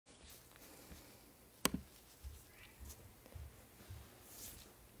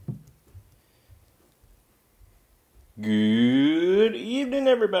Good evening,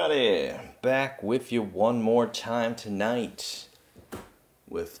 everybody. Back with you one more time tonight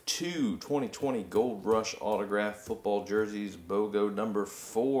with two 2020 Gold Rush autograph football jerseys, BOGO number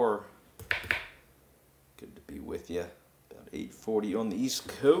 4. Good to be with you. About 8:40 on the East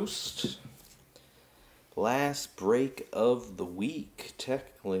Coast. Last break of the week,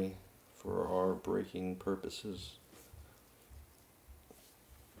 technically, for our breaking purposes.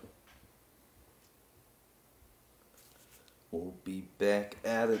 We'll be back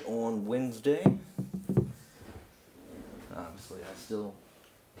at it on Wednesday. Obviously, I still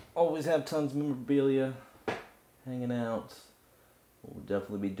always have tons of memorabilia hanging out. We'll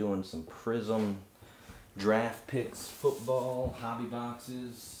definitely be doing some Prism draft picks, football, hobby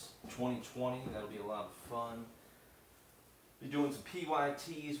boxes, 2020. That'll be a lot of fun. Be doing some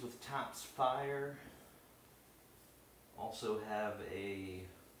PYTs with Topps Fire. Also have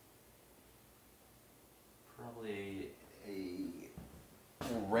probably a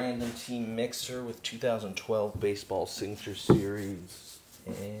random team mixer with 2012 baseball signature series,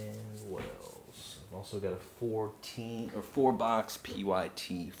 and what else? I've also got a 4-box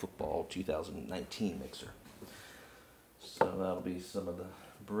PYT football 2019 mixer. So that'll be some of the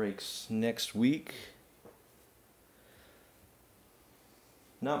breaks next week.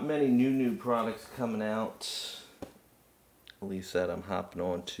 Not many new products coming out, at least that I'm hopping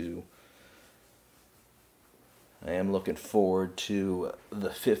on to. I am looking forward to the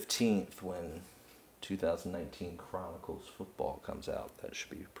 15th when 2019 Chronicles football comes out. That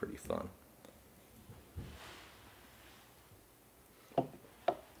should be pretty fun.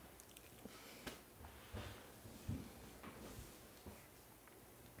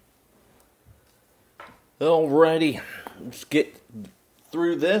 Alrighty, let's get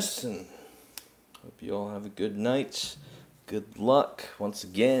through this and hope you all have a good night. Good luck once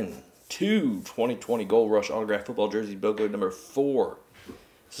again. 2020 Gold Rush autograph football jersey, BOGO number 4.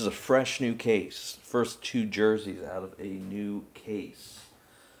 This is a fresh new case. First 2 jerseys out of a new case.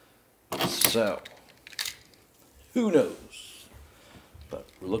 So, who knows? But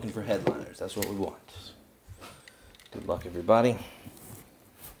we're looking for headliners. That's what we want. Good luck, everybody.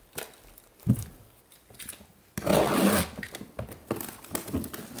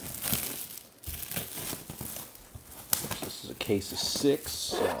 This is a case of 6,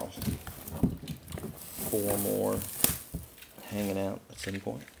 so 4 more hanging out at some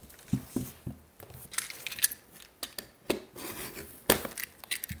point.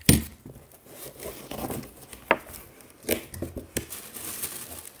 I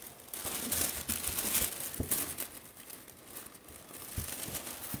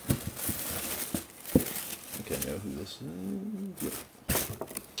think I know who this is. Yep.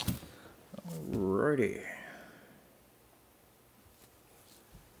 Alrighty.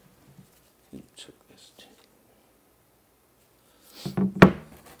 Who took this too?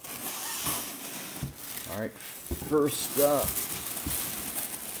 Alright, first up,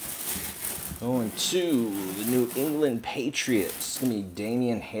 going to the New England Patriots. It's going to be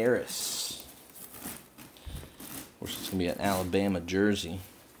Damian Harris. Of course, it's going to be an Alabama jersey.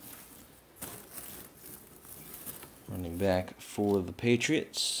 Running back for the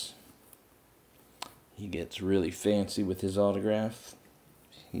Patriots. He gets really fancy with his autograph.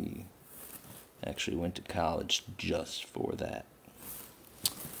 He actually went to college just for that.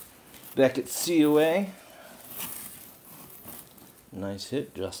 Back at COA. Nice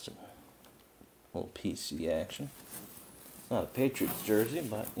hit, Justin. A little PC action. Not a Patriots jersey,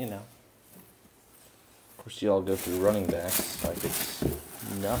 but, you know. Of course, you all go through running backs like it's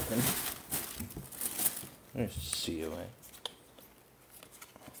nothing. There's COA.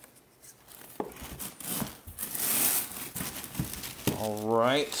 All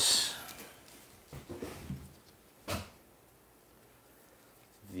right.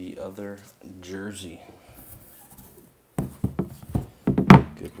 The other jersey.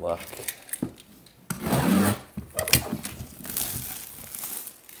 Good luck.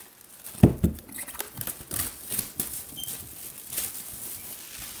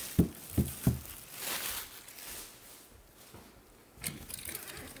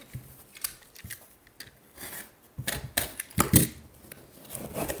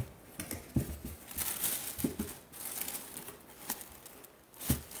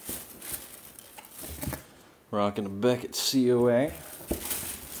 Rocking a Beckett COA.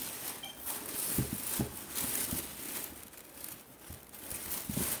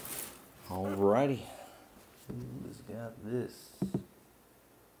 Alrighty. Who's got this?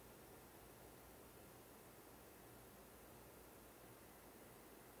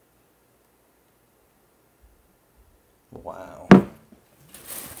 Wow.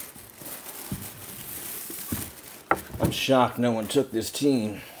 I'm shocked no one took this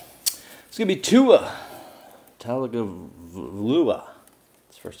team. It's going to be Tua Tagovailoa.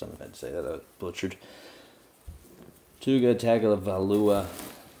 It's the first time I've had to say that. I was butchered. Tua Tagovailoa.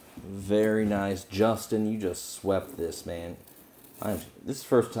 Very nice. Justin, you just swept this, man. This is the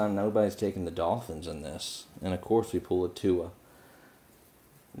first time nobody's taken the Dolphins in this. And, of course, we pull a Tua.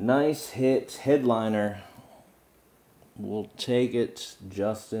 Nice hit. Headliner. We'll take it.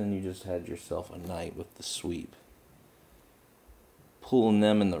 Justin, you just had yourself a night with the sweep. Pulling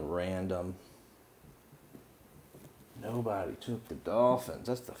them in the random. Nobody took the Dolphins.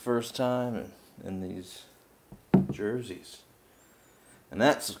 That's the first time in these jerseys. And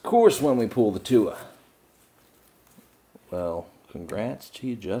that's, of course, when we pull the Tua. Well, congrats to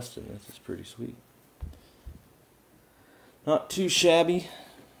you, Justin. This is pretty sweet. Not too shabby.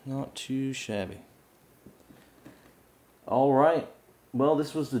 Not too shabby. All right. Well,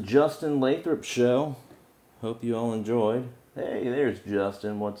 this was the Justin Lathrop Show. Hope you all enjoyed. Hey, there's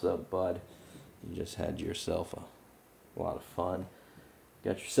Justin. What's up, bud? You just had yourself a lot of fun.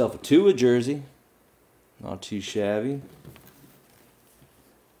 Got yourself a Tua jersey. Not too shabby.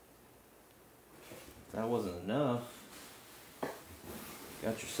 If that wasn't enough,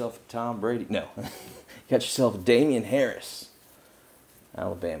 got yourself a Tom Brady. No. Got yourself a Damian Harris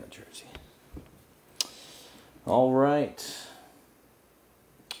Alabama jersey. All right.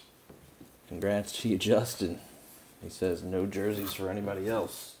 Congrats to you, Justin. He says no jerseys for anybody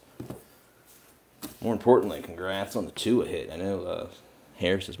else. More importantly, congrats on the Tua hit. I know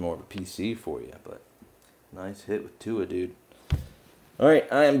Harris is more of a PC for you, but nice hit with Tua, dude. All right,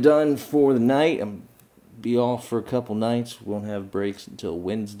 I am done for the night. I'm be off for a couple nights. We won't have breaks until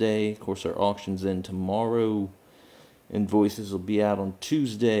Wednesday. Of course, our auction's in tomorrow. Invoices will be out on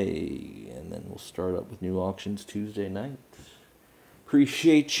Tuesday, and then we'll start up with new auctions Tuesday night.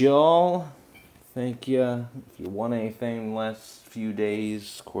 Appreciate y'all. Thank you. If you want anything in the last few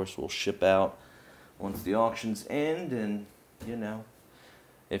days, of course, we'll ship out once the auctions end. And, you know,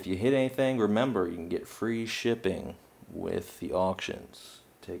 if you hit anything, remember, you can get free shipping with the auctions.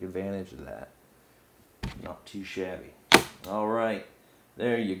 Take advantage of that. Not too shabby. All right.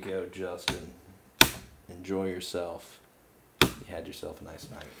 There you go, Justin. Enjoy yourself. You had yourself a nice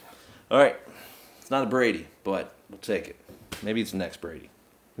night. All right. It's not a Brady, but we'll take it. Maybe it's the next Brady.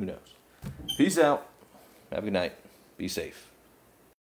 Who knows? Peace out. Have a good night. Be safe.